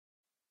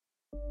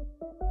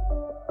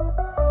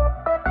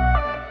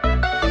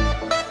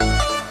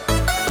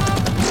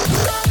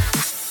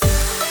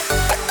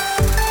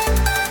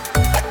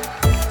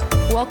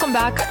Welcome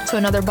back to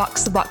another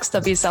Box to Box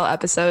WSL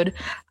episode.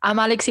 I'm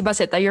Alexi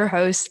Baceta, your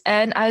host,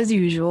 and as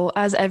usual,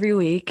 as every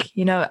week,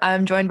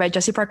 I'm joined by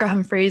Jessie Parker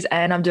Humphreys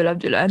and Abdullah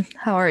Abdullah.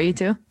 How are you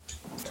two?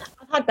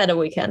 I've had better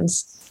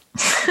weekends.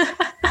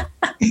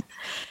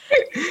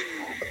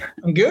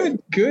 I'm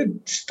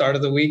good. Start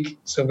of the week,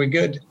 so we're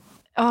good.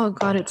 Oh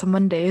God, it's a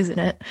Monday, isn't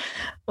it?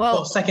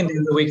 Well, second day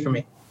of the week for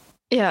me.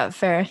 Yeah,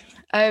 fair.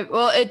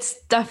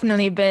 It's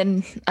definitely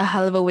been a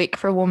hell of a week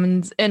for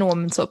women's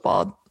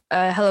football.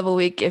 A hell of a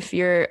week if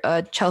you're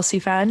a Chelsea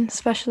fan,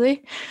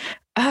 especially.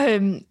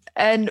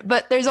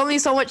 But there's only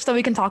so much that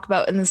we can talk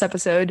about in this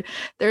episode.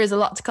 There is a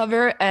lot to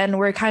cover, and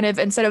we're kind of,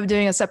 instead of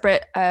doing a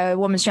separate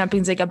Women's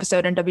Champions League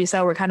episode in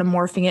WSL, we're kind of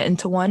morphing it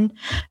into one.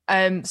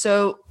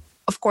 So,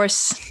 of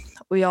course,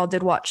 we all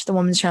did watch the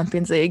Women's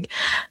Champions League.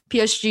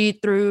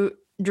 PSG drew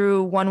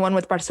 1-1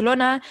 with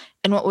Barcelona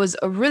in what was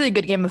a really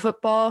good game of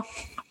football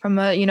from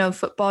a,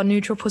 football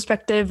neutral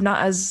perspective,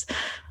 not as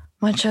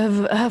much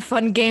of a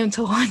fun game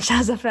to watch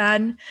as a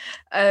fan.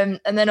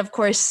 And then, of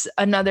course,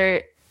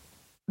 another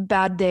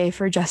bad day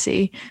for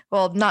Jessie.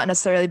 Well, not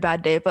necessarily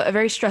bad day, but a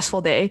very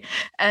stressful day.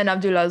 And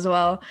Abdullah as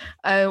well.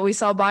 We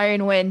saw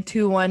Bayern win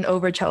 2-1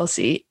 over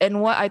Chelsea in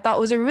what I thought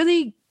was a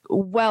really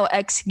well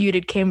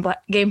executed game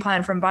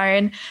plan from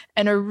Bayern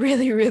and a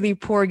really, really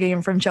poor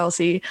game from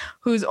Chelsea,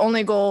 whose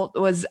only goal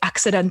was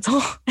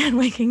accidental, and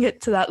we can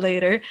get to that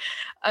later.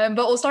 But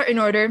we'll start in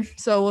order.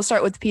 So we'll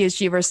start with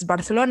PSG versus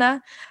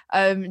Barcelona.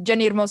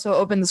 Jenny Hermoso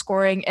opened the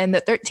scoring in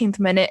the 13th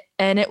minute,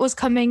 and it was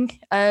coming.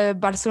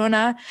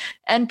 Barcelona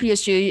and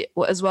PSG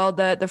as well.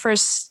 The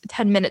first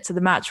 10 minutes of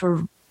the match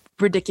were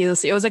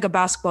ridiculous. It was like a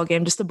basketball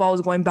game. Just the ball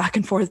was going back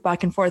and forth,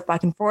 back and forth,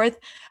 back and forth.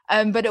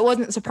 But it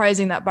wasn't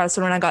surprising that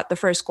Barcelona got the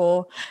first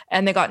goal,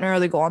 and they got an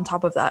early goal on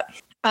top of that.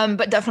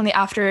 But definitely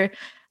after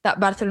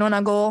that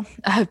Barcelona goal,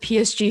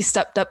 PSG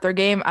stepped up their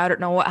game. I don't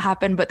know what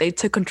happened, but they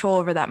took control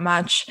over that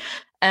match.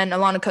 And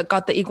Alana Cook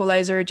got the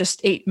equalizer just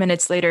 8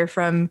 minutes later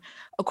from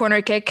a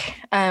corner kick,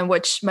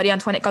 which Maria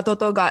Antoinette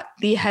Katoto got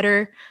the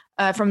header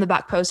from the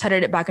back post,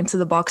 headed it back into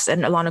the box,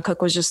 and Alana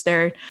Cook was just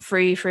there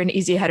free for an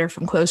easy header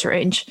from close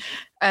range.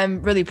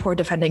 Really poor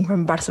defending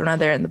from Barcelona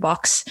there in the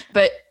box.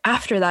 But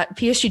after that,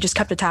 PSG just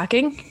kept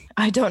attacking.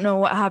 I don't know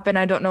what happened.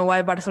 I don't know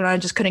why Barcelona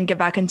just couldn't get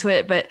back into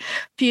it, but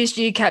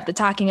PSG kept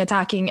attacking,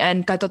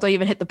 and Katoto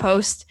even hit the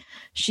post.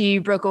 She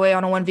broke away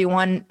on a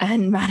 1v1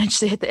 and managed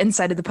to hit the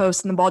inside of the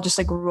post, and the ball just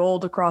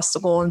rolled across the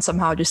goal and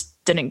somehow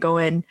just didn't go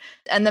in.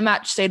 And the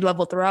match stayed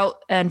level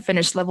throughout and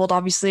finished leveled,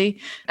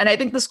 obviously. And I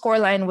think the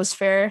scoreline was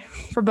fair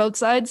for both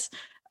sides.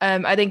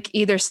 I think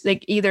either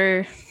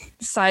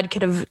side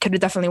could have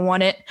definitely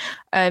won it.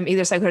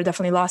 Either side could have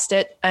definitely lost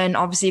it. And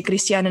obviously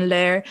Christiane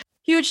Lehr,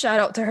 huge shout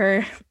out to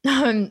her.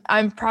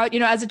 I'm proud,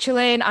 as a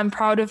Chilean, I'm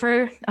proud of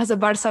her. As a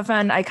Barca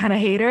fan, I kind of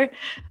hate her.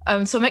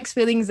 So mixed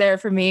feelings there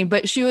for me,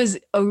 but she was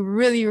a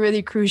really,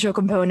 really crucial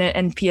component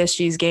in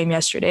PSG's game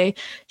yesterday.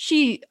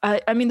 She,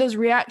 those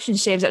reaction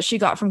saves that she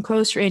got from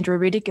close range were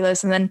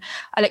ridiculous. And then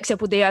Alexia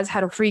Putellas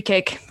had a free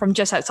kick from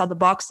just outside the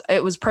box.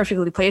 It was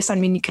perfectly placed.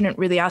 You couldn't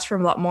really ask for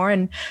a lot more.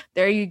 And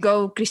there you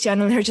go,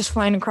 Cristiano, they're just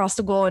flying across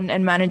the goal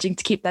and managing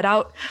to keep that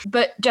out.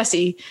 But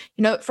Jessie,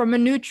 from a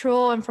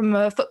neutral and from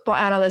a football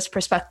analyst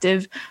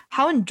perspective,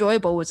 how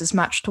enjoyable was this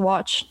match to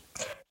watch?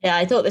 Yeah,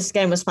 I thought this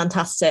game was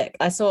fantastic.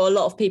 I saw a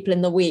lot of people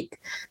in the week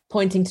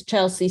pointing to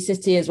Chelsea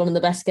City as one of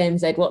the best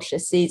games they'd watched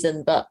this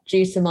season, but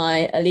due to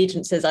my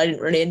allegiances, I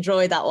didn't really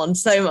enjoy that one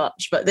so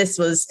much. But this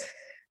was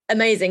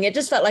amazing. It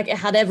just felt like it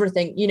had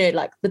everything,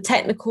 the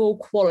technical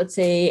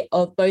quality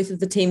of both of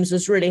the teams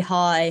was really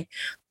high,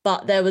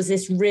 but there was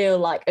this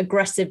real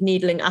aggressive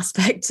needling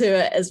aspect to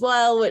it as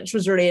well, which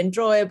was really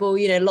enjoyable.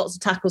 Lots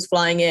of tackles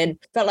flying in.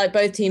 Felt like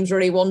both teams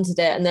really wanted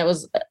it, and there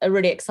was a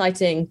really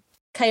exciting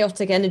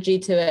chaotic energy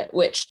to it,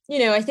 which,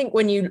 I think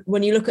when you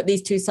look at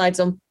these two sides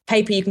on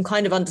paper, you can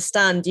kind of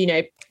understand,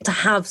 to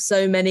have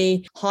so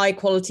many high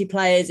quality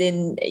players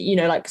in,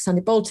 like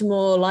Sandy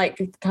Baltimore,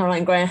 like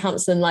Caroline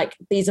Graham-Hampson,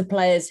 these are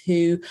players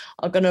who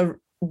are going to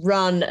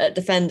run at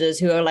defenders,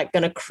 who are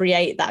going to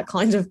create that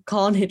kind of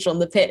carnage on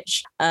the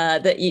pitch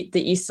that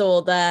you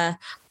saw there.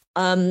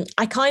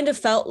 I kind of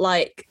felt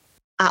like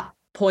at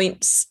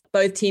points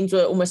both teams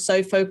were almost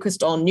so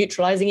focused on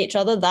neutralizing each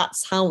other.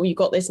 That's how you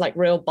got this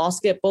real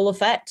basketball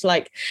effect.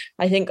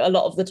 I think a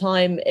lot of the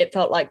time it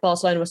felt like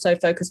Barcelona was so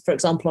focused, for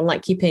example, on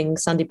keeping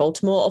Sandy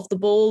Baltimore off the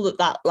ball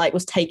that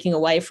was taking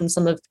away from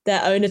some of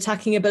their own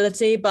attacking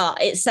ability.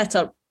 But it set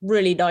up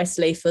really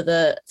nicely for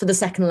the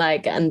second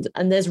leg, and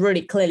there's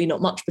really clearly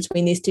not much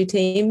between these two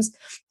teams.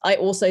 I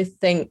also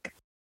think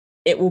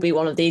it will be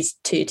one of these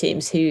two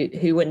teams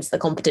who wins the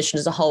competition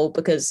as a whole,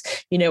 because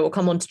we'll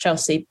come on to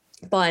Chelsea,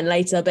 Bayern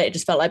later, but it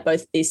just felt like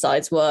both of these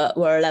sides were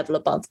a level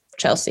above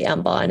Chelsea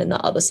and Bayern in that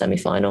other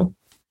semi-final.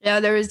 Yeah,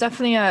 there was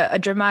definitely a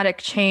dramatic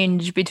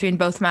change between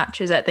both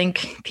matches. I think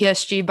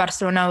PSG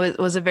Barcelona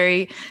was a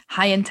very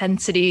high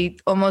intensity,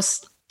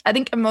 almost I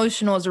think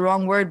emotional is the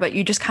wrong word, but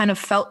you just kind of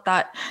felt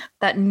that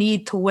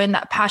need to win,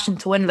 that passion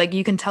to win. Like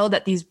you can tell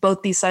that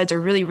both these sides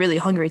are really, really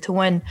hungry to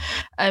win.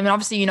 I mean,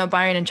 obviously,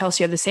 Bayern and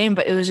Chelsea are the same,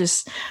 but it was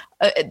just,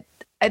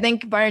 I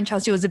think Bayern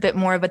Chelsea was a bit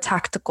more of a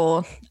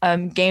tactical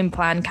game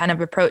plan kind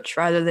of approach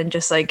rather than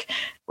just like,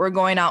 we're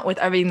going out with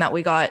everything that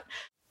we got.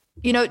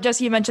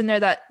 Jesse, you mentioned there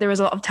that there was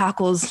a lot of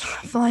tackles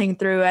flying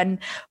through, and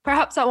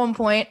perhaps at one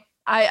point,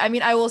 I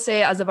mean, I will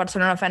say as a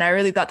Barcelona fan, I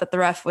really thought that the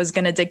ref was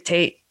going to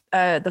dictate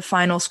the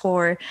final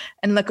score,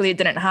 and luckily it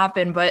didn't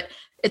happen. But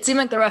it seemed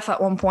like the ref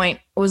at one point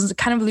was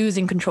kind of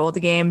losing control of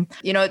the game.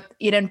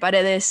 Eden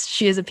Paredes,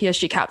 she is a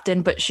PSG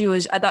captain, but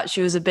I thought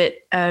she was a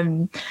bit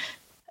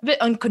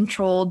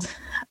uncontrolled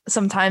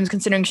sometimes,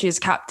 considering she is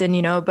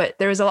captain, but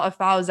there was a lot of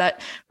fouls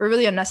that were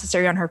really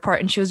unnecessary on her part.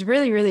 And she was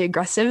really, really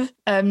aggressive,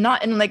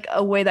 not in like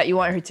a way that you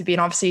want her to be. And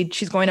obviously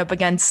she's going up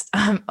against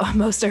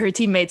most of her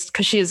teammates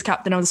because she is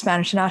captain of the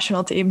Spanish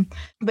national team.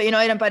 But,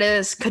 Eden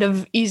Paredes could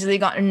have easily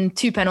gotten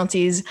 2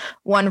 penalties,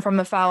 one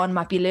from a foul on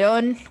Mapi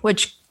Leon,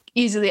 which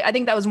easily, I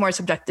think that was more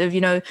subjective.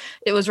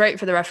 It was right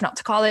for the ref not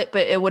to call it,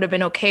 but it would have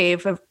been okay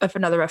if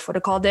another ref would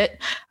have called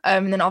it.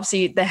 And then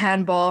obviously the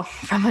handball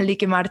from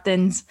Lieke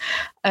Martens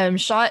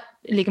shot,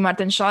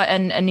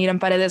 and Eden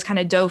Paredes kind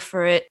of dove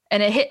for it,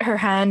 and it hit her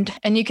hand.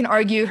 And you can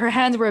argue her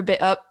hands were a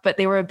bit up, but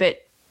they were a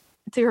bit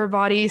to her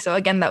body. So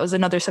again, that was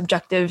another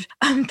subjective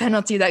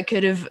penalty that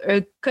could have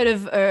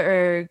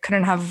or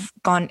couldn't have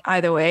gone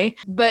either way.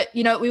 But,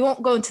 we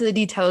won't go into the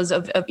details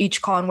of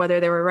each call and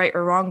whether they were right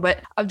or wrong.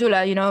 But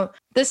Abdullah,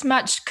 this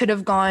match could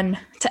have gone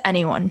to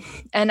anyone.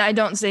 And I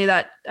don't say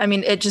that. I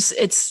mean,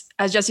 it's,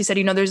 as Jesse said,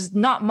 there's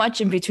not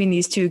much in between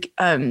these two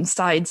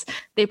sides.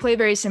 They play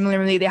very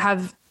similarly. They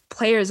have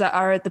players that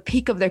are at the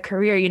peak of their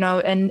career,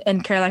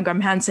 and Caroline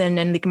Graham-Hansen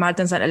and Lieke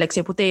Martens and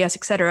Alexia Putellas,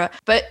 etc.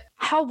 But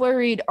how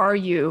worried are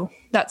you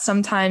that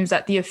sometimes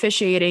that the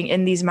officiating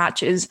in these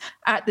matches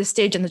at this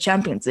stage in the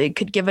Champions League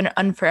could give an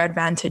unfair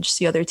advantage to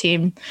the other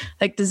team?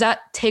 Like, does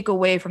that take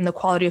away from the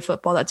quality of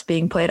football that's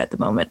being played at the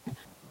moment?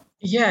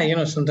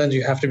 Yeah, sometimes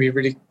you have to be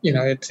really,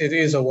 it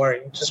is a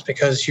worry just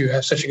because you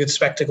have such a good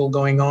spectacle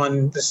going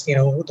on, this,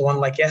 the one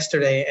like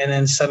yesterday. And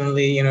then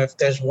suddenly, if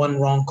there's one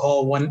wrong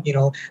call,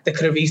 there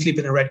could have easily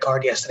been a red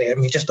card yesterday. I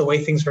mean, just the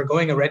way things were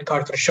going, a red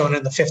card could have shown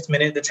in the 5th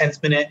minute, the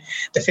 10th minute,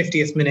 the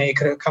 50th minute. It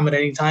could have come at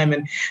any time.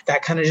 And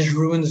that kind of just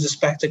ruins the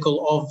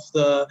spectacle of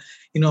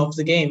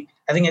the game.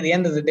 I think at the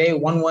end of the day,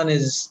 1-1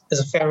 is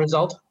a fair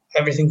result,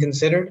 everything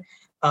considered.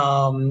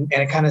 And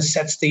it kind of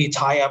sets the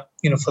tie up,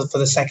 for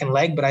the second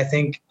leg. But I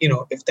think,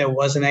 if there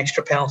was an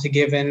extra penalty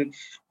given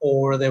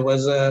or there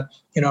was a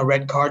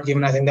red card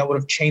given, I think that would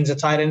have changed the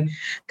tide. And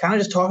kind of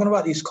just talking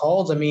about these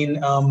calls, I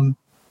mean,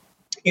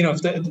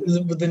 if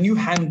with the new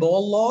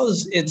handball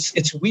laws,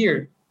 it's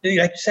weird.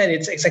 Like you said,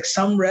 it's like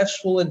some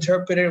refs will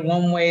interpret it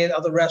one way,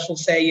 other refs will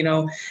say,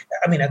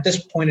 I mean, at this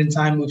point in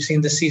time, we've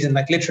seen this season,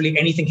 like literally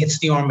anything hits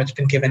the arm, it's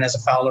been given as a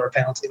foul or a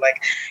penalty.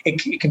 Like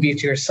it can be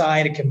to your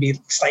side, it can be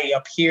slightly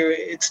up here.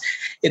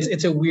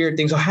 It's a weird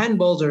thing. So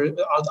handballs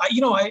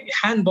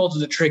handballs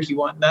is a tricky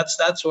one.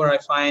 That's where I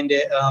find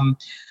it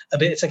a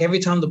bit. It's like every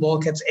time the ball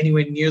gets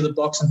anywhere near the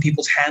box and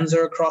people's hands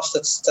are across,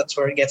 that's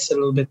where it gets a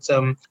little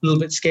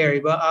bit scary.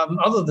 But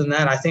other than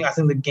that, I think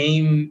the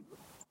game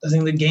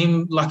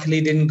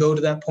luckily didn't go to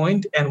that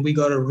point, and we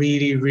got a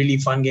really, really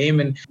fun game.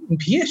 And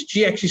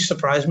PSG actually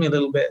surprised me a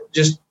little bit.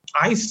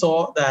 I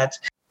thought that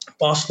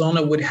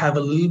Barcelona would have a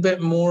little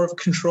bit more of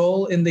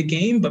control in the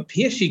game, but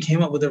PSG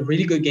came up with a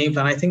really good game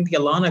plan. I think the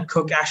Alana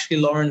Cook, Ashley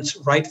Lawrence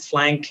right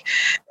flank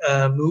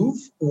move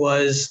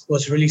was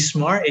really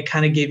smart. It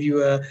kind of gave you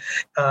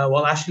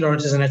while Ashley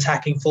Lawrence is an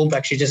attacking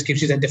fullback, she just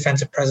gives you that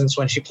defensive presence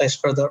when she plays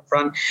further up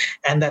front.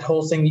 And that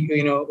whole thing,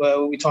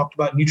 we talked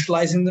about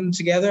neutralizing them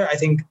together. I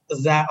think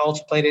that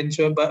also played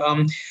into it, but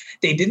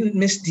they didn't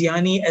miss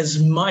Diani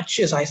as much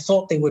as I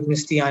thought they would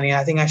miss Diani.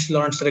 I think Ashley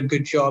Lawrence did a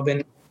good job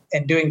in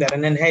doing that.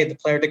 And then, the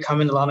player to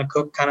come in, Alana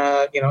Cook, kind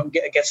of,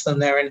 gets them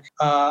there. And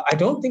I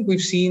don't think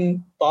we've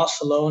seen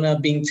Barcelona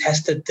being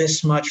tested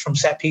this much from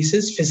set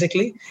pieces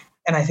physically.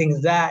 And I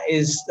think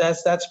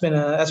that's been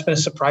a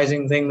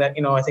surprising thing that,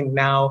 I think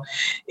now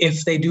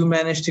if they do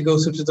manage to go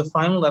through to the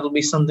final, that'll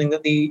be something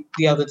that the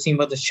other team,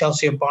 whether it's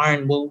Chelsea or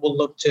Bayern, will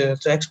look to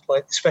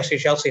exploit, especially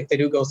Chelsea if they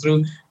do go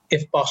through,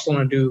 if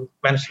Barcelona do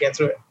manage to get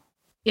through it.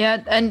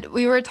 Yeah, and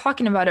we were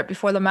talking about it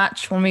before the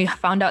match when we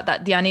found out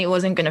that Diani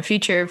wasn't going to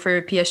feature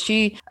for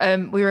PSG.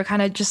 We were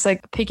kind of just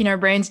like picking our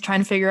brains,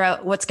 trying to figure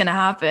out what's going to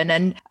happen.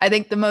 And I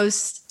think the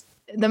most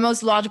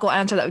logical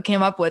answer that we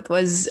came up with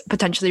was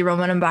potentially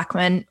Roman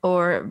Bachmann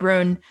or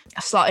Brune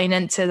slotting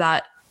into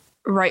that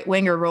right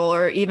winger role,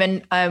 or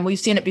even we've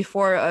seen it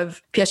before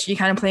of PSG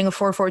kind of playing a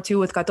 4-4-2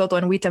 with Katoto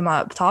and Huitema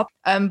up top.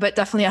 But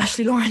definitely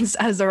Ashley Lawrence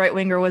as the right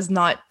winger was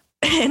not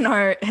in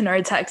our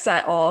text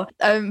at all.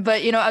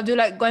 But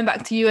Abdullah, going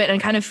back to you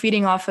and kind of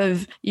feeding off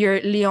of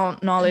your Lyon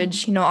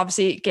knowledge,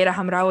 obviously Keira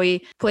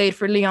Hamraoui played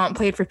for Lyon,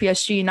 played for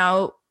PSG.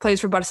 Now plays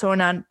for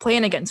Barcelona and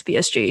playing against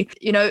PSG.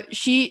 You know,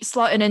 she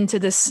slotted into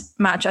this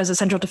match as a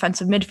central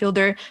defensive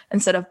midfielder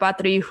instead of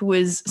Patri, who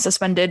was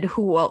suspended,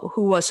 who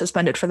was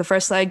suspended for the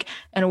first leg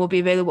and will be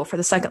available for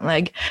the second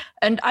leg.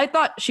 And I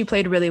thought she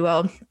played really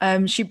well.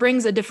 She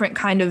brings a different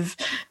kind of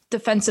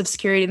defensive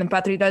security than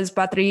Patri does.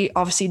 Patri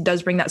obviously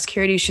does bring that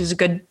security. She's a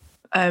good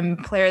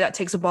player that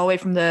takes the ball away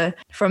from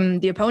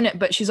the opponent,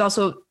 but she's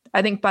also,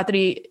 I think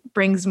Patri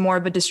brings more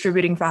of a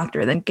distributing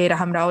factor than Keira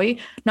Hamraoui.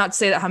 Not to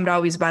say that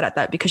Hamraoui is bad at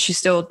that, because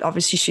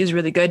she's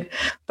really good.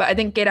 But I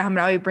think Keira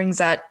Hamraoui brings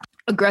that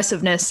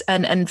aggressiveness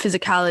and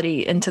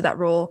physicality into that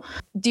role.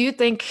 Do you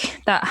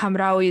think that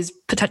Hamraoui is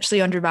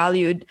potentially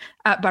undervalued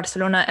at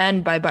Barcelona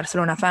and by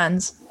Barcelona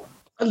fans?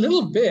 A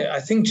little bit. I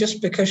think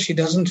just because she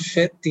doesn't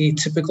fit the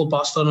typical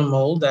Barcelona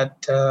mold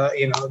that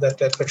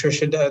that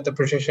Patricia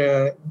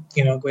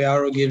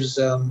Guijarro gives.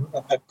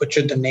 I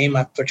butchered the name,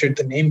 but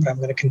I'm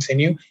going to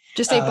continue.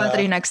 Just say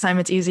Patri next time.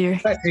 It's easier.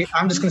 Patri,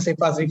 I'm just going to say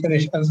Patri.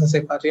 Finish. I'm just going to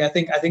say Patri.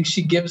 I think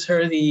she gives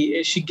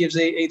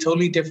a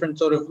totally different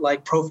sort of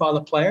like profile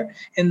of player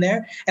in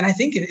there, and I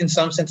think in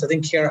some sense, I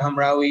think Keira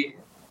Hamraoui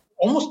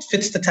almost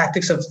fits the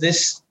tactics of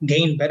this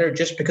game better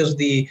just because of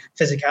the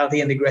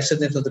physicality and the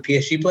aggressiveness of the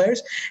PSG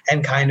players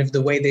and kind of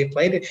the way they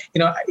played it. You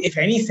know, if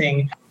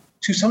anything,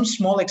 to some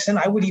small extent,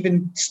 I would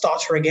even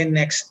start her again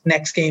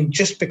next game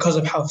just because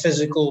of how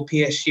physical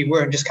PSG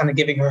were and just kind of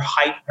giving her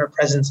height, her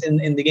presence in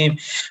the game.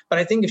 But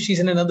I think if she's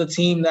in another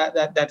team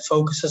that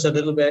focuses a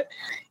little bit,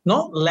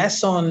 not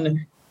less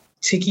on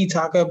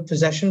tiki-taka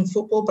possession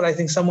football, but I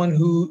think someone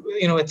who,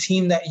 a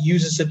team that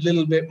uses a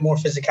little bit more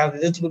physicality,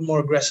 a little bit more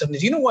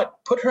aggressiveness. You know what?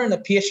 Put her in the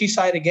PSG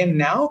side again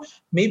now.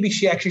 Maybe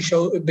she actually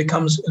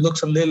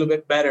looks a little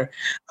bit better,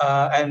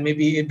 and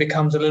maybe it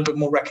becomes a little bit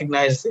more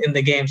recognized in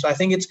the game. So I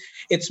think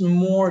it's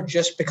more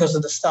just because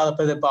of the style of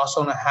play that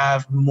Barcelona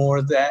have,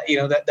 more that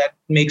that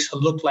makes her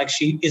look like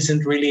she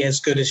isn't really as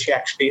good as she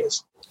actually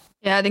is.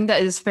 Yeah, I think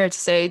that is fair to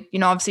say.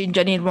 Obviously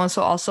Jenny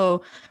Hermoso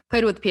also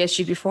played with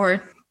PSG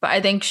before. But I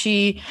think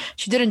she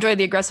did enjoy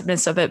the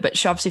aggressiveness of it, but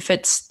she obviously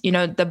fits,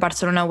 the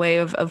Barcelona way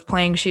of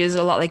playing. She is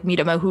a lot like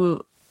Miedema,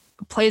 who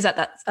plays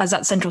as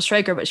that central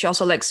striker, but she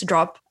also likes to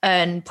drop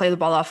and play the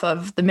ball off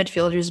of the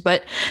midfielders.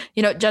 But,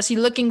 Jessie,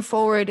 looking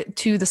forward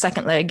to the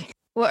second leg,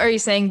 what are you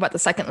saying about the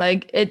second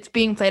leg? It's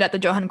being played at the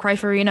Johan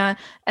Cruyff Arena,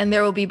 and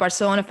there will be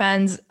Barcelona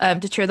fans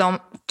to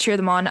cheer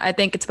them on. I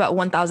think it's about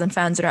 1,000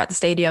 fans that are at the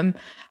stadium.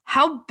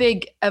 How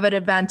big of an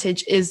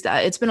advantage is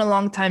that? It's been a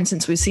long time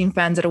since we've seen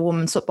fans at a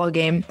women's football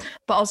game.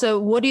 But also,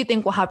 what do you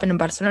think will happen in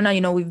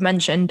Barcelona? We've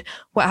mentioned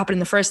what happened in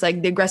the first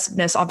leg, the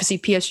aggressiveness. Obviously,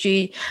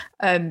 PSG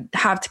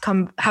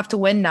have to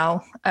win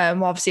now.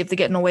 Obviously, if they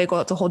get an away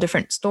goal, it's a whole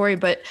different story.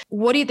 But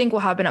what do you think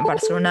will happen at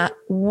Barcelona?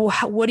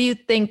 What do you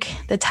think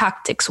the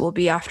tactics will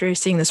be after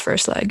seeing this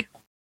first leg?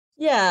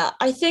 Yeah,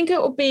 I think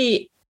it will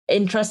be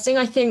interesting.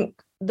 I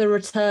think the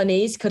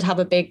returnees could have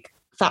a big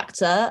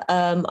factor.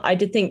 I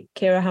did think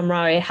Keira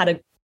Hamraoui had a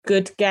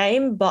good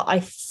game, but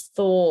I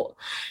thought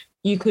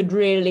you could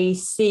really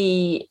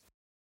see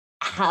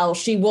how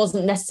she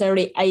wasn't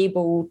necessarily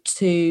able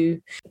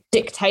to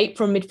dictate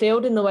from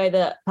midfield in the way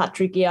that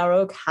Patri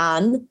Guijarro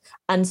can.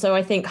 And so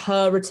I think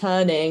her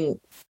returning,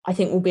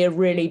 will be a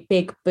really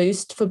big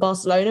boost for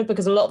Barcelona,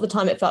 because a lot of the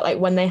time it felt like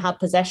when they had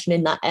possession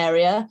in that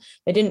area,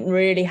 they didn't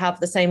really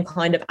have the same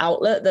kind of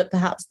outlet that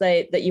perhaps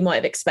that you might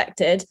have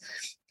expected.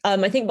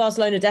 I think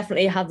Barcelona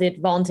definitely have the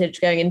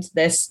advantage going into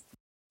this.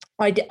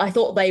 I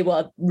thought they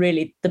were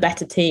really the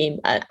better team.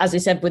 As we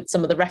said, with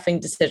some of the reffing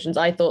decisions,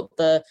 I thought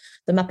the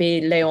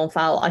Mappy Leon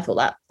foul, I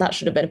thought that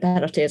should have been a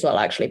penalty as well,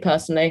 actually,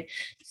 personally.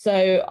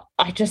 So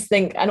I just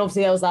think, and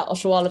obviously there was that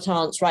Oshoala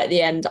chance right at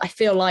the end. I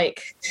feel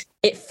like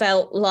it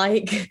felt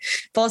like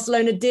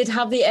Barcelona did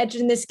have the edge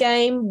in this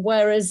game,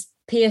 whereas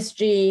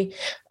PSG,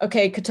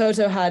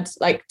 Katoto had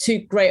like two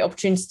great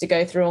opportunities to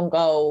go through on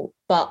goal,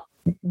 but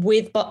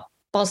with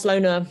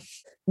Barcelona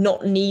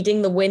not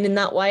needing the win in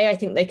that way, I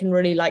think they can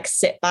really like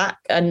sit back,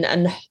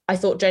 and I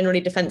thought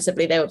generally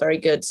defensively they were very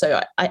good.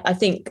 So I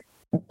think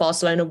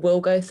Barcelona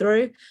will go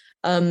through.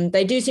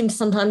 They do seem to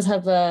sometimes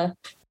have a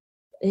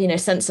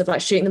sense of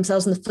like shooting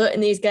themselves in the foot in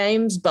these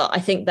games, but I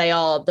think they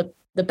are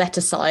the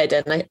better side,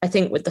 and I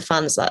think with the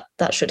fans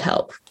that should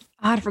help.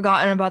 I had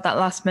forgotten about that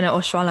last minute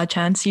Oshoala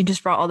chance. You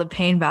just brought all the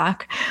pain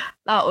back.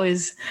 That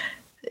was,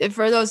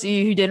 for those of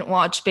you who didn't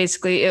watch,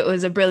 basically it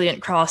was a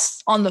brilliant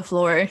cross on the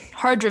floor,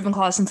 hard driven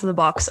cross into the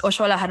box.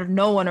 Oshoala had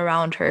no one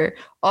around her.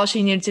 All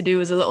she needed to do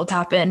was a little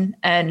tap in,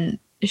 and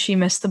she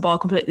missed the ball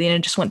completely, and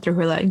it just went through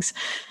her legs.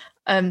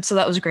 So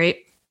that was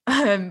great.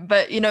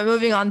 But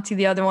moving on to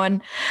the other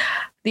one,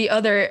 the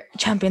other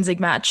Champions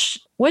League match,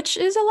 which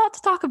is a lot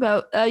to talk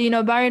about.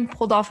 Bayern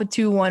pulled off a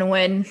 2-1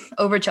 win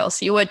over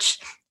Chelsea, which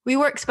we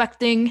were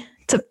expecting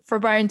for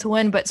Bayern to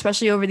win, but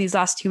especially over these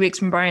last 2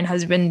 weeks when Bayern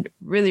has been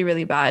really,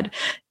 really bad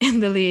in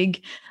the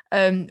league.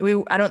 I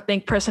don't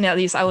think, personally at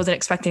least, I wasn't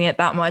expecting it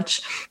that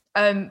much.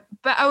 But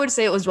I would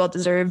say it was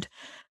well-deserved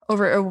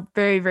over a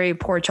very, very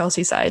poor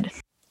Chelsea side.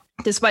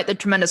 despite the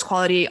tremendous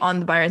quality on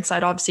the Bayern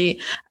side,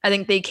 obviously, I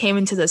think they came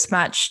into this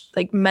match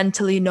like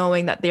mentally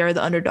knowing that they are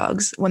the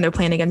underdogs when they're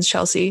playing against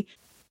Chelsea.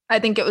 I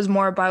think it was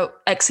more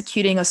about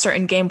executing a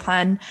certain game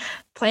plan,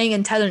 playing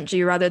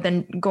intelligently rather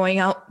than going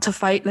out to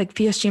fight like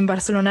PSG and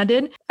Barcelona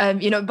did.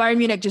 Bayern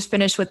Munich just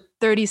finished with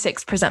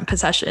 36%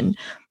 possession,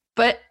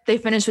 but they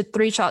finished with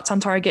 3 shots on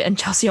target and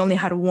Chelsea only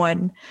had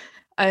 1.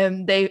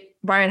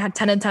 Bayern had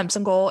 10 attempts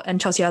on goal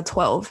and Chelsea had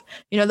 12.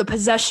 The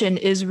possession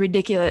is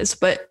ridiculous,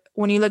 but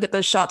when you look at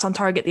the shots on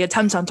target, the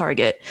attempts on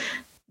target,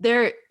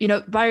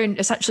 Bayern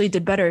essentially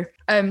did better.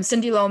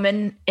 Cindy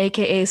Lohman,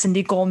 aka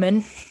Cindy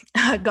Goldman,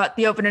 got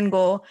the opening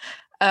goal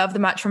of the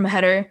match from a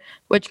header,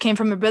 which came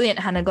from a brilliant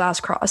Hannah Glass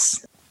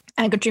cross.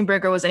 And Katrine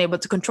Berger was unable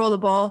to control the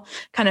ball,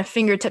 kind of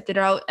fingertipped it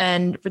out,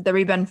 and the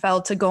rebound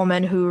fell to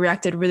Goldman, who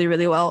reacted really,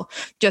 really well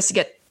just to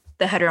get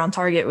the header on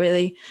target,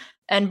 really.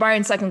 And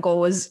Bayern's second goal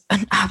was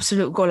an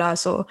absolute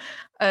golazo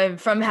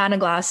from Hannah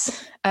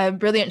Glass. A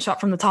brilliant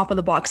shot from the top of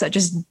the box that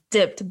just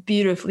dipped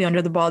beautifully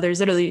under the ball.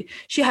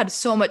 She had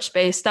so much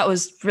space. That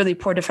was really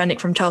poor defending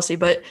from Chelsea,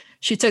 but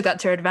she took that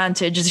to her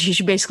advantage.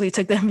 She basically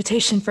took the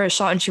invitation for a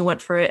shot and she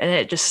went for it, and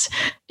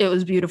it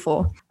was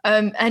beautiful.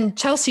 And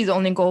Chelsea's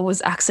only goal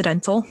was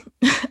accidental.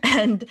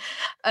 And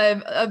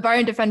a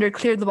Bayern defender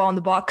cleared the ball in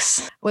the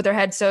box with her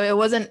head, so it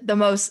wasn't the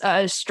most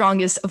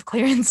strongest of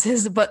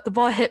clearances, but the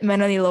ball hit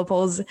Melanie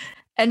Lopez.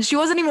 And she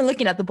wasn't even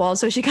looking at the ball,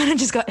 so she kind of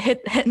just got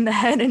hit in the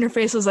head, and her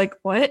face was like,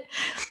 what?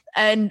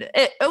 And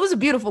it was a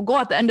beautiful goal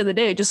at the end of the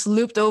day. It just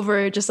looped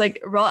over, just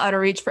like well out of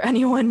reach for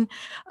anyone.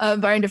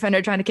 Bayern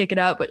defender trying to kick it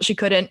out, but she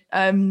couldn't.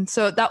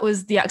 So that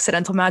was the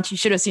accidental match. You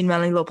should have seen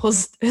Melanie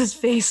Lopez's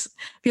face.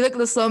 If you look at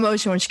the slow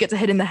motion when she gets a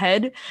hit in the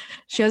head,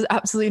 she has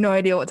absolutely no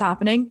idea what's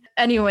happening.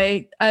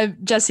 Anyway,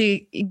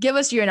 Jessie, give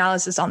us your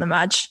analysis on the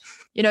match.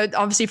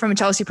 Obviously from a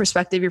Chelsea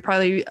perspective, you're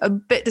probably a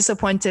bit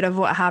disappointed of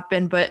what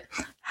happened, but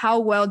how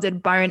well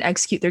did Bayern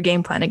execute their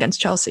game plan against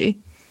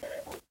Chelsea?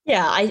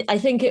 Yeah, I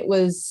think it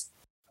was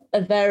a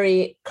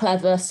very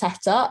clever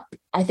setup.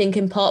 I think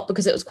in part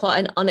because it was quite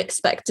an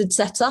unexpected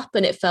setup,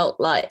 and it felt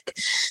like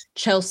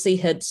Chelsea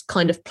had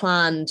kind of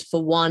planned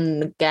for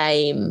one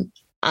game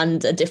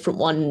and a different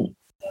one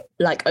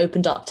like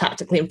opened up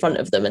tactically in front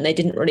of them, and they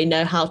didn't really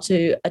know how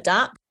to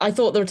adapt. I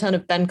thought the return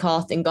of Ben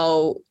Carth in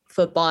goal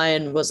for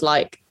Bayern was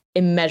like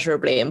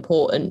immeasurably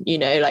important.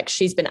 Like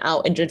she's been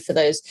out injured for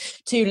those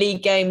 2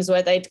 league games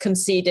where they'd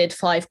conceded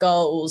 5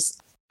 goals,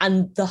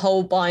 and the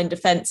whole Bayern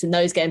defence in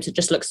those games had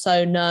just looked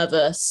so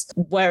nervous,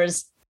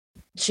 whereas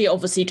she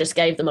obviously just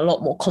gave them a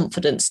lot more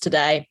confidence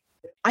today.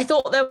 I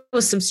thought there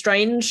was some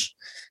strange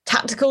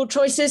tactical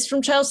choices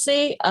from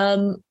Chelsea.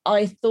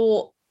 I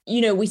thought,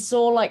 we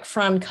saw like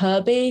Fran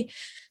Kirby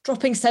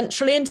dropping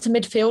centrally into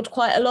midfield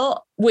quite a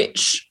lot,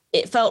 which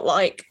it felt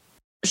like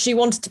she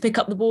wanted to pick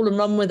up the ball and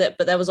run with it,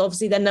 but there was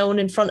obviously then no one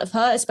in front of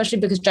her, especially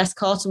because Jess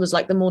Carter was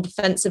like the more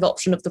defensive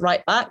option of the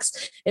right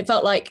backs. It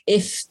felt like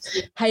if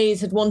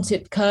Hayes had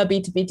wanted Kirby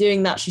to be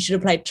doing that, she should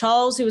have played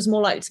Charles, who was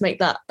more likely to make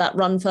that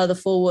run further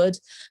forward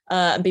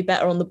and be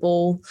better on the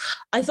ball.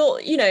 I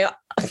thought,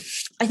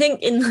 I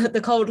think in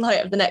the cold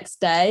light of the next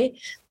day,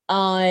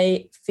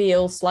 I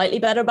feel slightly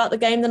better about the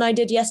game than I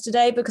did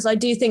yesterday, because I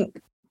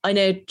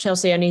know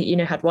Chelsea only,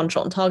 had 1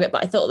 shot on target,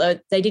 but I thought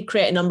that they did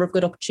create a number of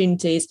good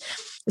opportunities,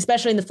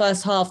 especially in the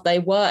first half. They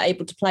were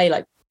able to play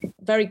like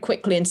very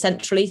quickly and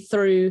centrally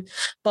through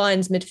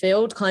Bayern's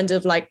midfield, kind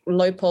of like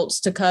low pulse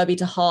to Kirby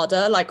to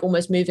Harder, like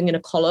almost moving in a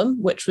column,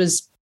 which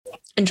was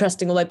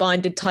interesting, although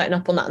Bayern did tighten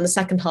up on that in the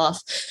second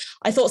half.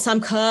 I thought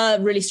Sam Kerr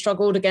really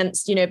struggled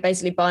against,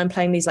 basically Bayern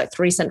playing these like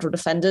 3 central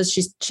defenders.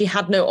 She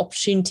had no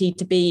opportunity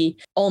to be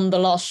on the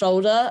last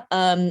shoulder.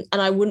 And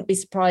I wouldn't be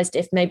surprised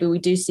if maybe we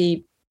do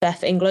see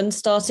Beth England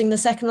starting the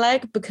second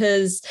leg,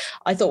 because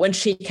I thought when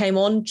she came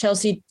on,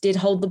 Chelsea did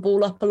hold the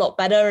ball up a lot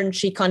better, and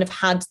she kind of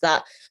had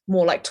that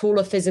more like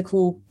taller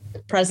physical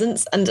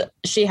presence, and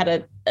she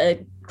had a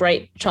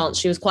great chance.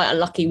 She was quite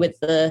unlucky with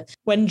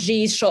when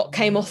G's shot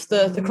came off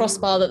the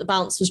crossbar, that the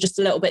bounce was just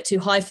a little bit too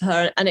high for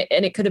her, and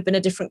it could have been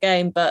a different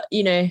game. But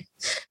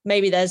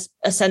maybe there's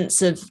a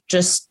sense of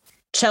just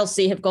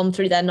Chelsea have gone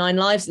through their 9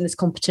 lives in this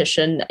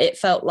competition. It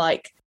felt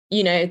like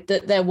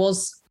that there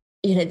was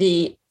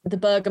the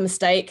Berger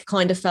mistake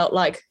kind of felt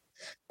like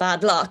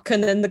bad luck,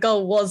 and then the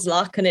goal was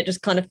luck, and it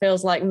just kind of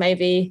feels like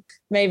maybe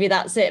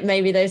that's it.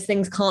 Maybe those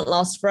things can't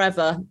last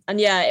forever.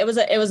 And yeah, it was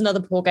another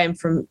poor game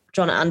from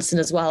Jonna Andersson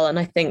as well. And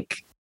I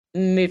think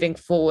moving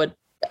forward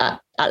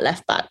at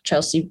left back,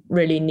 Chelsea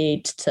really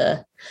need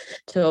to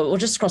or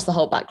just across the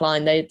whole back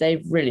line,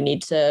 they really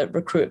need to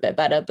recruit a bit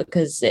better,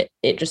 because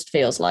it just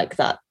feels like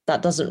that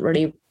doesn't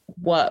really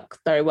work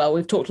very well.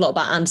 We've talked a lot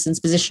about Andersson's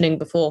positioning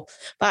before,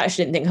 but I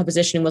actually didn't think her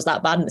positioning was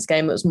that bad in this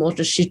game. It was more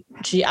just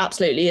she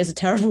absolutely is a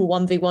terrible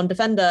 1v1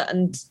 defender,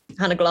 and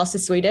Hannah Glass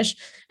is Swedish,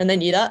 and they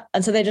knew that,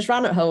 and so they just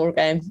ran at her all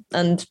game,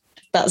 and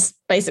that's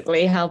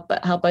basically how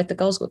both the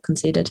goals got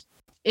conceded.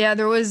 Yeah,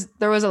 there was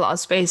a lot of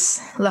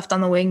space left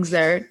on the wings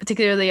there.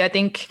 Particularly, I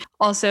think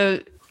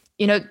also,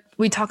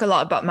 we talk a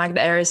lot about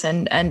Magda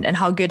Eriksson and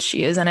how good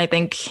she is, and I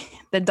think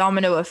the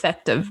domino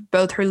effect of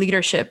both her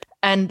leadership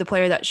and the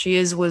player that she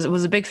is was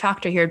a big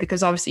factor here,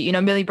 because obviously, you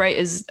know, Millie Bright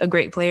is a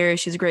great player.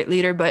 She's a great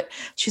leader, but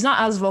she's not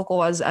as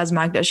vocal as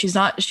Magda. She's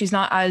not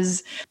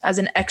as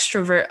an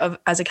extrovert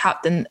as a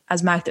captain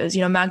as Magda is.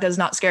 You know, Magda is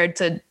not scared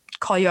to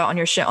call you out on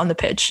your shit on the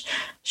pitch.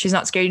 She's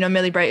not scared. You know,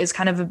 Millie Bright is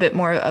kind of a bit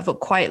more of a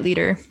quiet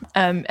leader.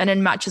 And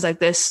in matches like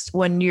this,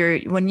 when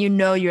you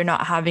know you're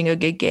not having a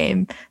good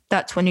game,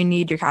 that's when you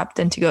need your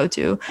captain to go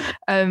to.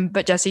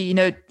 But Jessie, you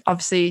know,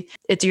 obviously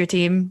it's your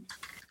team,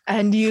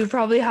 and you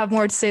probably have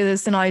more to say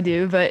this than I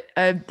do, but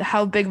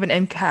how big of an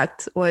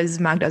impact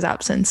was Magda's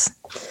absence?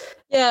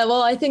 Yeah,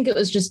 well, I think it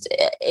was just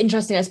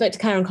interesting. I spoke to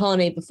Karen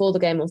Carney before the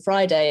game on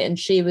Friday, and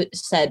she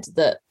said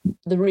that part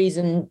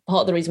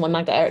of the reason why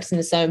Magda Eriksson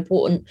is so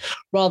important,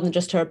 rather than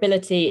just her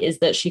ability, is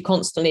that she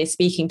constantly is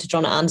speaking to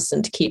Jonna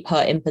Andersson to keep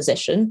her in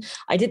position.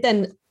 I did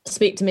then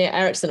speak to Mia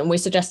Eriksson, and we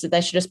suggested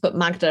they should just put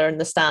Magda in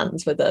the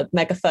stands with a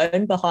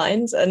megaphone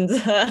behind and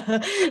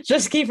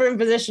just keep her in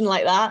position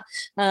like that.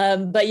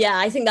 But yeah,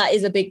 I think that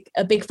is a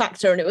big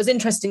factor. And it was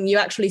interesting. You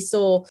actually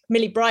saw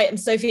Millie Bright and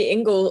Sophie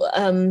Ingle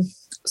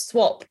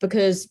swap,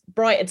 because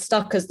Bright had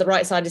stuck as the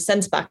right-sided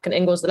centre-back and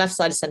Ingles the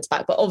left-sided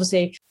centre-back. But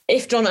obviously,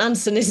 if Jonna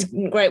Andersson is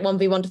great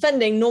 1v1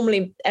 defending,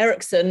 normally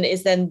Eriksson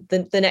is then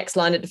the next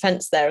line of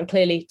defence there. And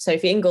clearly,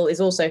 Sophie Ingle is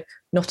also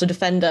not a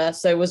defender,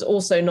 so was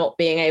also not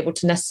being able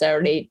to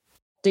necessarily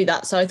do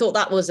that. So I thought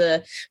that was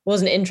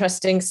an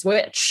interesting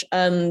switch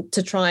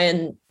to try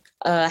and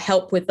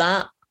help with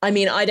that. I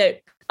mean,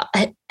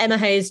 Emma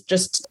Hayes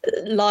just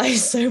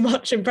lies so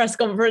much in press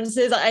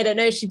conferences. I don't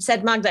know. She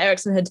said Magda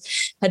Eriksson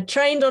had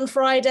trained on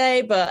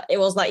Friday, but it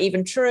was that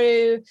even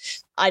true?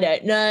 I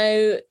don't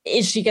know.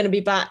 Is she going to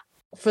be back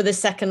for the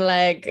second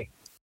leg?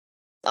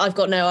 I've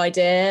got no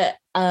idea.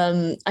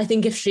 I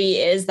think if she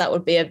is, that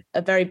would be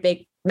a very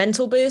big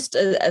mental boost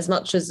as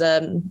much as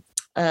a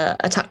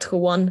tactical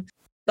one.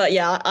 But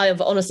yeah,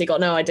 I've honestly got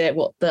no idea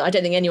I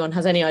don't think anyone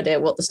has any idea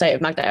what the state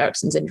of Magda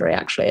Eriksson's injury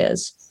actually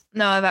is.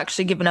 No, I've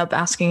actually given up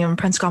asking in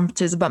press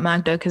conferences about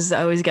Magda, because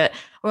I always get,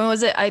 when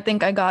was it? I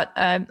think I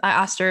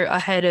asked her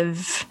ahead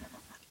of,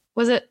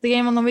 was it the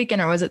game on the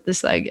weekend or was it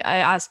this leg? I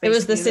asked. It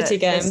was the City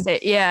game.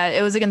 Yeah,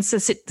 it was against the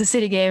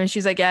City game. And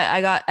she's like, yeah,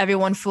 I got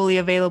everyone fully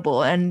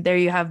available. And there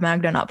you have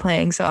Magda not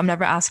playing. So I'm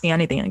never asking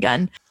anything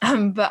again.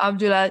 But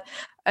Abdullah,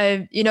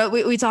 you know,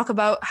 we talk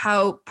about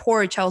how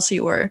poor Chelsea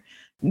were,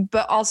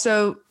 but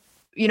also,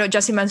 you know,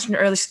 Jessie mentioned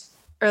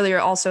earlier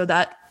also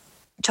that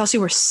Chelsea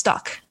were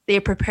stuck. They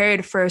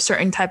prepared for a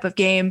certain type of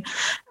game.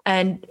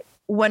 And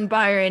when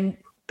Bayern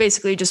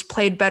basically just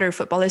played better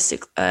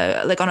footballistic,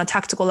 like on a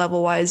tactical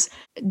level wise,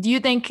 do you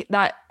think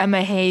that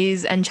Emma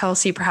Hayes and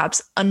Chelsea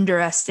perhaps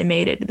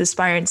underestimated this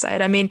Bayern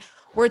side? I mean,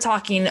 we're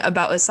talking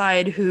about a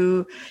side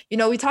who, you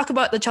know, we talk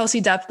about the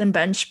Chelsea depth and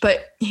bench,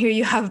 but here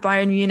you have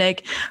Bayern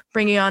Munich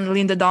bringing on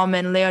Linda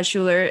Dahlmann, Lea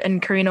Schuler,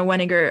 and Karina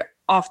Weniger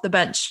off the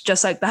bench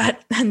just like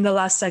that in the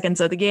last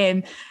seconds of the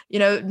game. You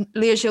know,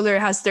 Lea Schuler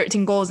has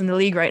 13 goals in the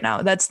league right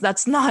now. That's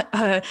not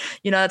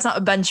that's not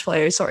a bench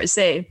player, sort of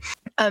say.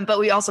 But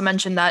we also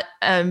mentioned that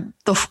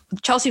the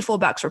Chelsea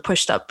fullbacks were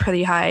pushed up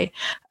pretty high,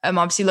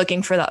 obviously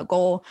looking for that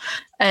goal.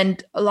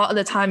 And a lot of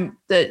the time,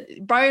 the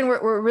Bayern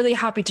were really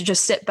happy to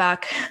just sit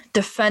back,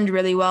 defend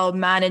really well,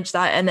 manage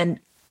that, and then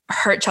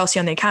hurt Chelsea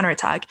on their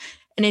counterattack.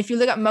 And if you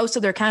look at most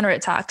of their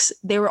counterattacks,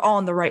 they were all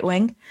on the right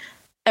wing.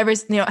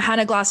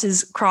 Hannah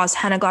Glass's cross,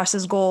 Hannah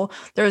Glass's goal.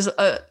 There was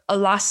a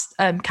last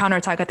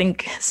counterattack. I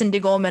think Cindy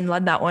Goldman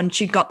led that one.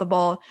 She got the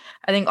ball,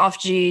 I think, off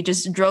G,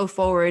 just drove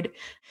forward.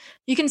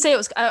 You can say it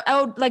was,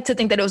 I would like to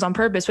think that it was on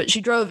purpose, but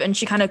she drove and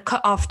she kind of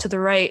cut off to the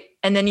right.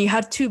 And then you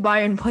had two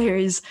Bayern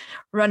players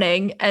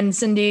running, and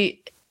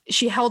Cindy,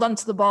 she held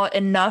onto the ball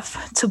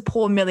enough to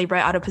pull Millie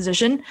Bright out of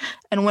position.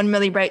 And when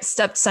Millie Bright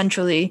stepped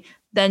centrally,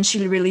 then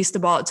she released the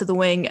ball to the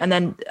wing. And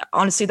then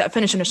honestly, that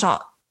finish in a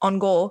shot on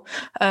goal,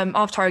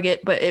 off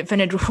target, but it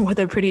finished with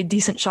a pretty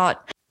decent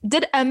shot.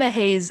 Did Emma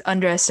Hayes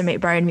underestimate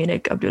Bayern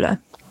Munich,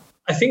 Abdullah?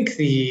 I think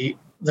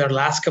their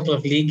last couple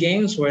of league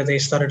games where they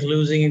started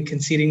losing and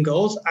conceding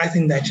goals, I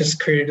think that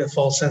just created a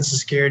false sense of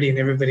security in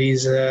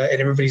everybody's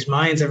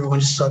minds. Everyone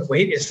just thought,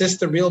 wait, is this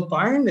the real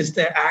Bayern? Is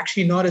they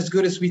actually not as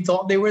good as we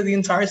thought they were the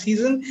entire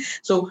season?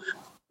 So,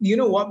 you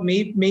know what,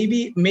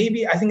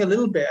 maybe I think a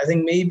little bit. I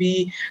think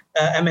maybe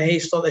Emma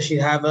Hayes thought that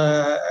she'd have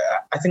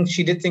I think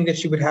she did think that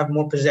she would have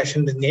more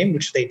possession in the game,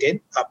 which they did.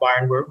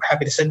 Bayern were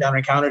happy to sit down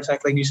and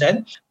counterattack, like you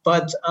said.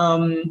 But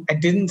I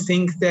didn't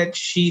think that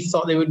she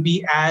thought they would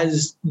be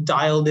as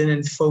dialed in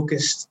and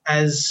focused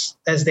as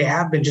they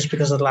have been, just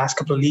because of the last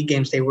couple of league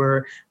games they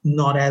were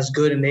not as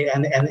good, and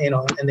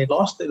they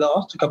lost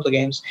a couple of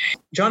games.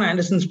 Jonna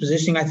Andersson's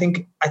positioning, I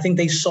think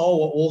they saw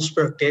what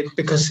Wolfsburg did,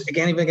 because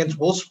again, even against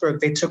Wolfsburg,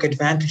 they took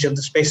advantage of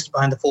the spaces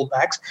behind the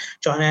fullbacks.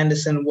 Jonna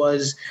Andersson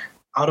was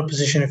out of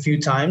position a few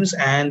times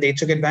and they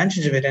took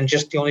advantage of it. And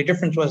just the only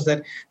difference was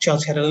that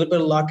Chelsea had a little bit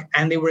of luck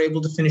and they were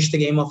able to finish the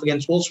game off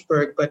against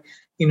Wolfsburg. But,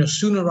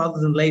 sooner rather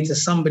than later,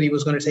 somebody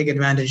was going to take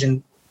advantage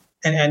and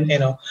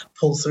and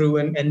pull through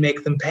and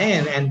make them pay.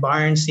 And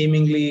Bayern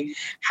seemingly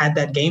had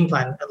that game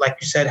plan. Like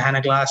you said,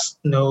 Hannah Glass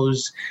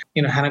knows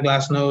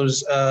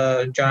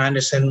John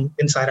Anderson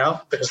inside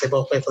out because they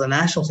both play for the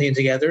national team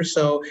together.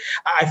 So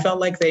I felt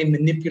like they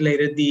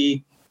manipulated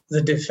the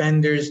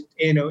defenders,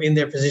 in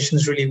their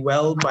positions really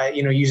well by,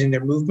 using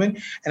their movement.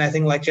 And I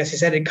think, like Jesse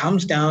said, it just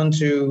comes down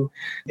to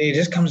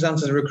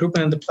the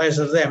recruitment of the players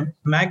of them.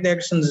 Magda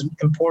Erikson's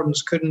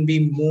importance couldn't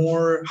be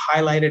more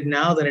highlighted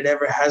now than it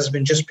ever has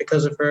been, just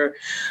because of her,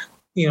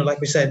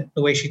 like we said,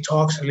 the way she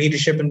talks, her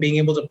leadership, and being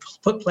able to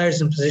put players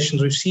in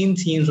positions. We've seen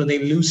teams when they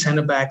lose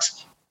center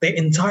backs, the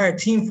entire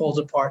team falls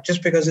apart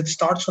just because it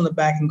starts from the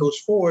back and goes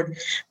forward.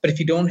 But if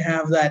you don't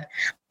have that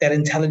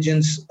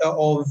intelligence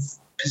of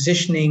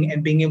positioning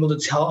and being able to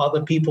tell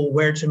other people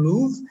where to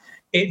move,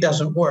 it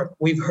doesn't work.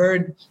 We've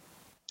heard,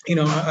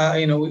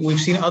 we've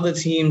seen other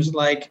teams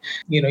like,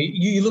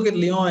 you look at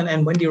Lyon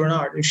and Wendy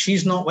Renard.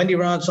 If Wendy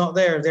Renard's not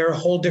there, they're a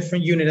whole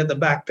different unit at the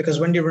back, because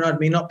Wendy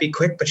Renard may not be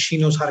quick, but she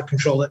knows how to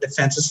control that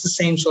defense. It's the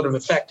same sort of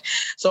effect.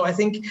 So I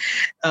think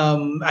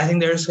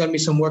there's going to be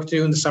some work to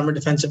do in the summer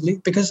defensively,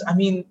 because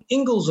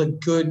Ingles a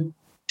good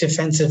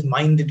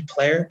defensive-minded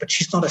player, but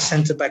she's not a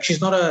centre back.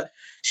 She's not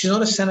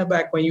a center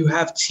back when you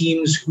have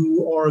teams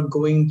who are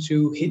going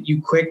to hit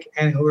you quick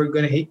and who are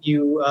going to hit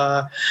you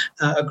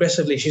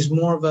aggressively. She's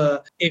more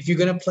of if you're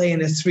going to play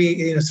in a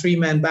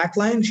three-man back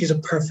line, she's a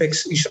perfect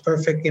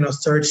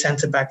third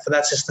center back for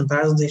that system. But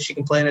I don't think she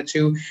can play in a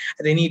two.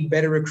 They need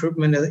better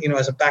recruitment,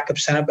 as a backup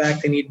center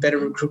back. They need better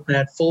recruitment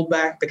at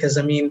fullback,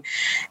 because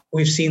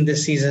we've seen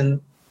this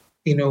season,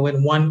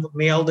 when one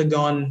Mjelde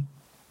gone.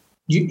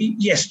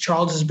 Yes,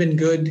 Charles has been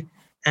good,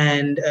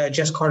 and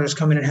Jess Carter's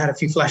come in and had a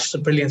few flashes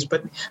of brilliance,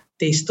 but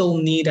they still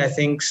need, I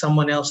think,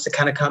 someone else to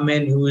kind of come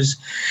in who's,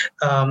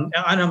 and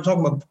I'm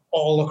talking about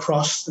all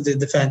across the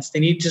defense.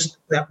 They need just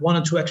that one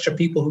or two extra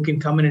people who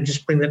can come in and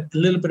just bring that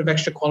little bit of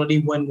extra quality.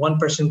 When one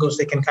person goes,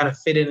 they can kind of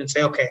fit in and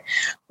say, okay,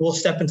 we'll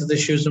step into the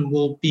shoes and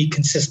we'll be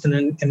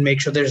consistent and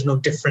make sure there's no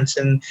difference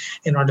in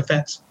our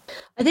defense.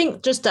 I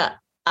think just to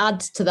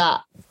add to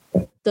that,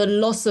 the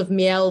loss of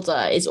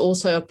Mjelde is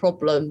also a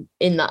problem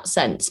in that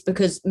sense,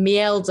 because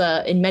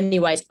Mjelde in many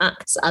ways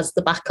acts as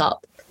the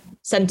backup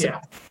centre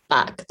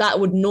back. That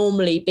would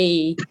normally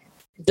be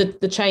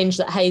the change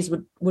that Hayes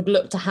would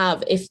look to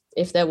have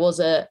if there was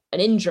an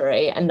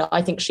injury. And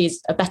I think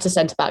she's a better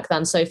centre back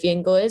than Sophie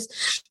Ingle is.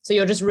 So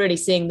you're just really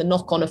seeing the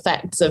knock-on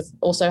effects of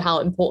also how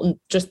important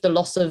just the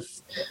loss of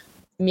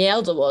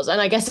Mjelde was. And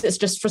I guess it's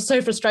just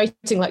so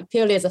frustrating, like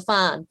purely as a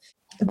fan,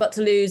 but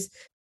to lose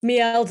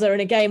Mjelde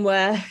in a game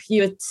where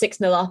you were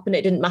 6-0 up and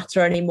it didn't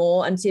matter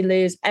anymore, and to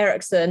lose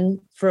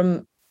Eriksson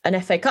from an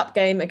FA Cup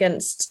game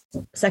against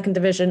second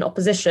division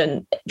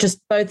opposition, just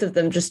both of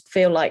them just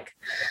feel like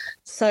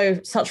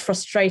such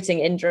frustrating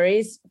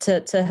injuries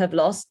to have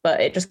lost.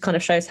 But it just kind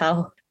of shows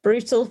how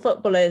brutal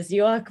football is.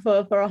 You work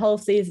for a whole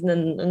season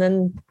and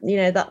then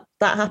that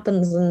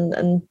happens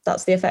and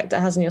that's the effect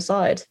it has on your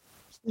side.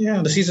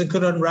 Yeah, the season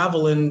could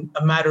unravel in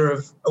a matter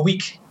of a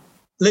week.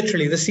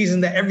 Literally, the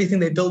season that everything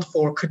they built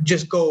for could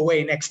just go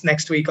away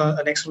next week or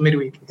next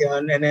midweek,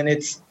 and then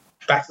it's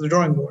back to the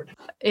drawing board.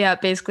 Yeah,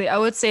 basically, I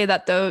would say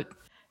that though,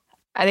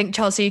 I think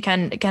Chelsea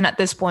can at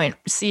this point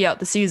see out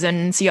the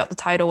season, see out the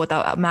title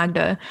without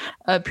Magda,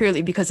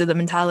 purely because of the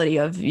mentality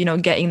of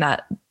getting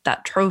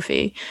that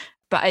trophy.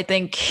 But I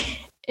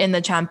think in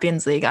the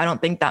Champions League, I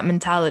don't think that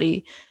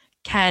mentality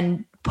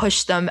can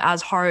push them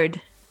as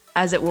hard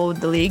as it will with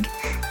the league.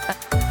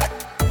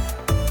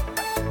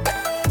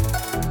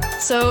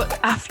 So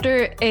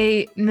after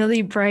a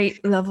Millie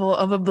Bright level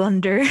of a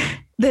blunder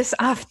this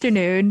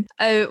afternoon,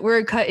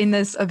 we're cutting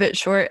this a bit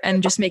short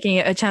and just making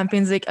it a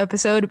Champions League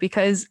episode,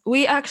 because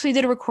we actually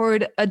did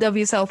record a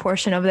WSL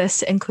portion of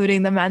this,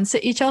 including the Man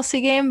City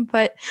Chelsea game,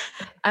 but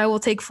I will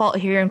take fault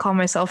here and call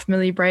myself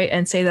Millie Bright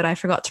and say that I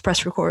forgot to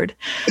press record.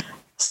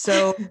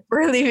 So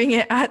we're leaving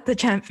it at the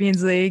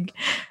Champions League.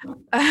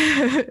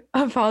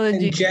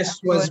 Apologies. And Jess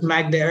was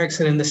Magda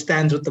Eriksson in the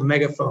stands with the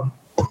megaphone.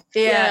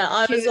 Yeah,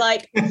 I was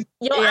like,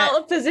 you're out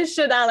of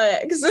position,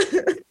 Alex.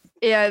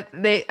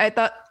 I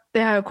thought they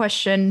had a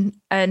question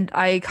and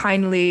I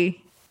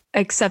kindly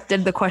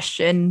accepted the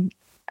question.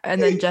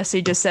 And then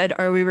Jesse just said,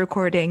 are we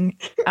recording,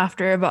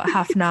 after about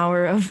half an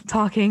hour of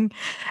talking,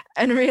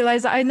 and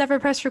realized that I never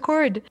pressed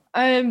record.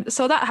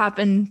 So that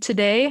happened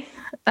today.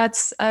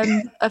 That's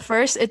a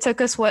first. It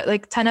took us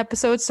 10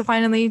 episodes to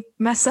finally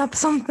mess up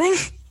something.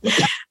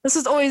 This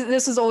is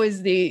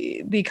always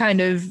the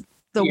kind of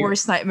the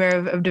worst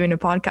nightmare of doing a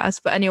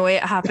podcast. But anyway,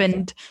 it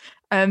happened.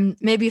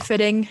 Maybe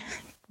fitting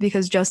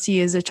because Justy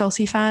is a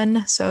Chelsea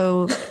fan.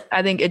 So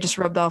I think it just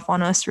rubbed off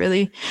on us,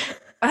 really.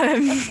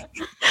 But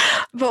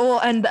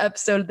we'll end the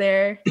episode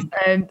there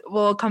and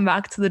we'll come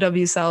back to the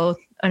WSL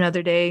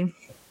another day.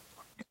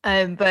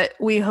 But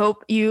we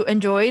hope you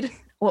enjoyed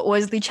what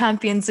was the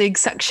Champions League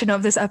section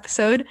of this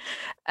episode.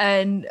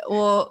 And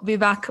we'll be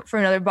back for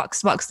another Box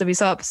to Box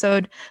WSL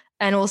episode.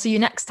 And we'll see you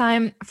next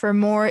time for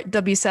more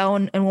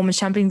WSL and Women's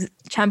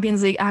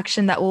Champions League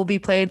action that will be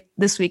played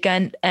this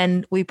weekend.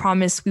 And we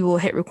promise we will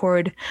hit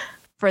record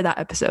for that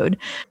episode.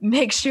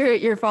 Make sure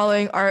you're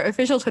following our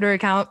official Twitter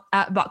account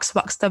at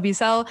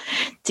BoxWSL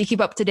to keep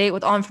up to date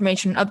with all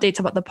information and updates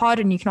about the pod,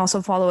 and you can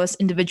also follow us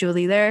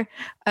individually there.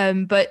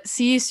 But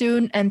see you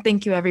soon, and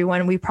thank you,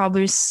 everyone. We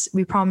promise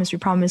we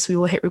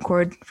will hit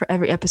record for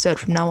every episode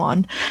from now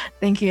on.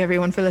 Thank you,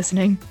 everyone, for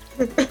listening.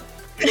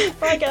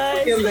 Bye,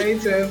 guys. See you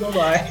later.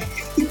 Bye-bye.